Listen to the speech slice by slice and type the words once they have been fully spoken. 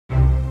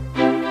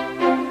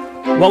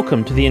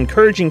Welcome to the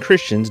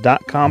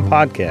EncouragingChristians.com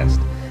podcast.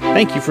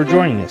 Thank you for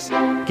joining us.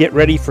 Get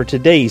ready for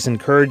today's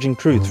encouraging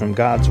truth from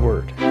God's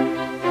Word.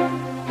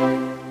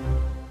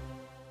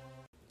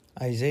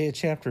 Isaiah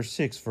chapter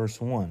 6,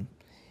 verse 1.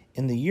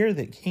 In the year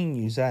that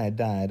King Uzziah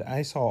died,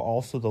 I saw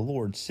also the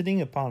Lord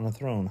sitting upon a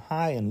throne,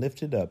 high and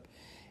lifted up,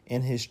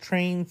 and his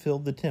train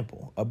filled the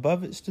temple.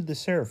 Above it stood the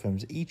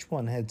seraphims. Each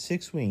one had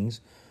 6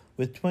 wings.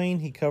 With twain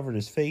he covered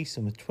his face,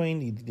 and with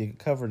twain he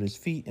covered his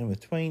feet, and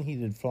with twain he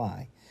did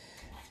fly.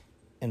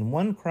 And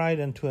one cried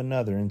unto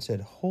another, and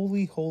said,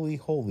 Holy, holy,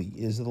 holy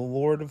is the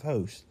Lord of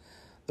hosts.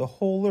 The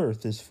whole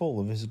earth is full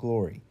of his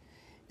glory.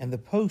 And the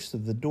post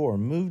of the door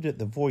moved at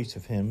the voice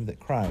of him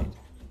that cried.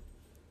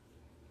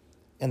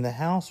 And the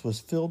house was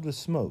filled with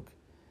smoke.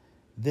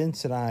 Then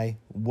said I,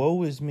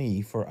 Woe is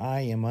me, for I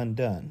am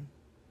undone.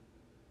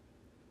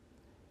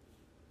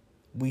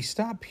 We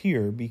stop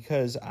here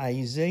because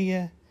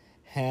Isaiah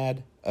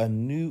had a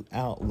new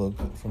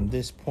outlook from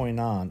this point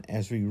on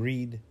as we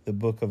read the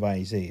book of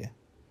Isaiah.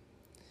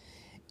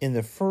 In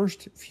the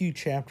first few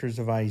chapters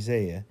of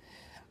Isaiah,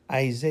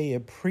 Isaiah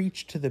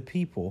preached to the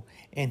people,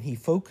 and he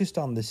focused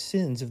on the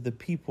sins of the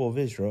people of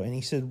Israel. And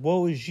he said,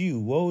 Woe is you,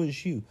 woe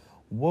is you,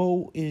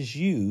 woe is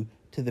you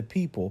to the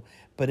people.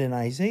 But in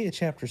Isaiah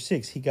chapter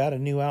 6, he got a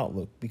new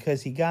outlook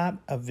because he got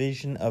a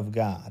vision of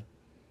God.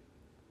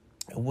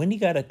 And when he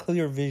got a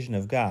clear vision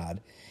of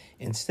God,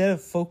 instead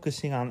of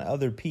focusing on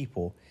other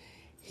people,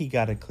 he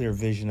got a clear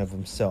vision of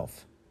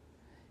himself.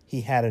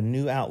 He had a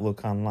new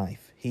outlook on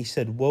life. He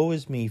said, Woe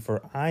is me,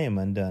 for I am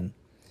undone,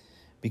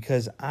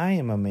 because I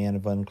am a man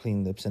of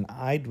unclean lips, and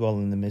I dwell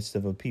in the midst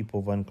of a people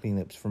of unclean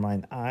lips, for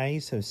mine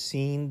eyes have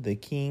seen the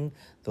King,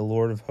 the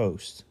Lord of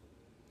hosts.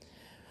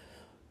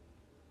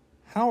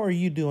 How are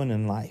you doing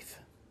in life?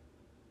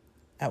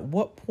 At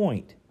what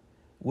point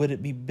would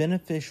it be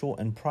beneficial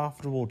and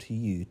profitable to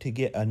you to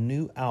get a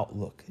new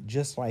outlook,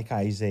 just like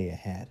Isaiah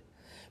had?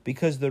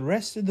 Because the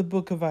rest of the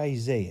book of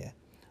Isaiah,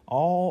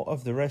 all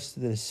of the rest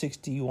of the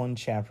 61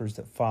 chapters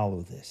that follow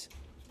this,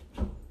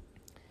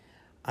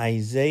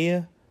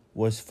 Isaiah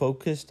was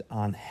focused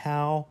on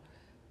how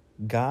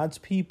God's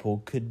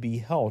people could be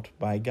helped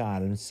by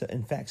God. And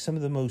in fact, some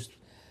of the most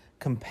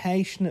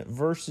compassionate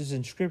verses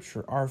in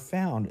Scripture are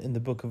found in the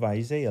book of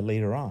Isaiah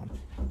later on.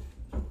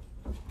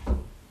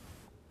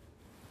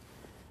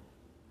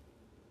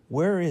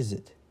 Where is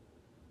it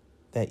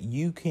that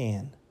you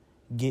can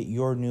get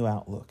your new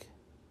outlook?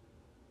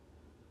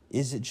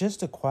 Is it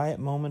just a quiet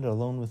moment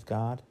alone with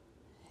God?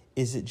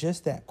 Is it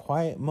just that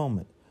quiet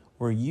moment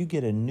where you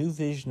get a new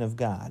vision of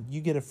God?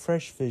 You get a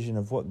fresh vision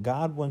of what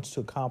God wants to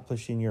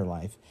accomplish in your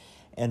life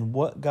and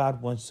what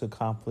God wants to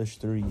accomplish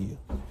through you.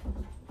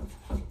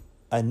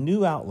 A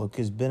new outlook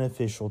is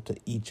beneficial to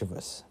each of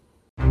us.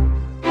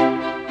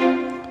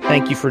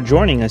 Thank you for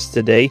joining us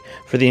today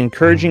for the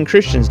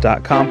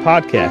EncouragingChristians.com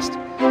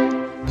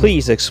podcast.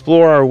 Please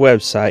explore our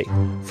website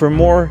for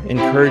more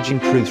encouraging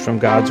truths from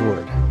God's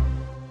Word.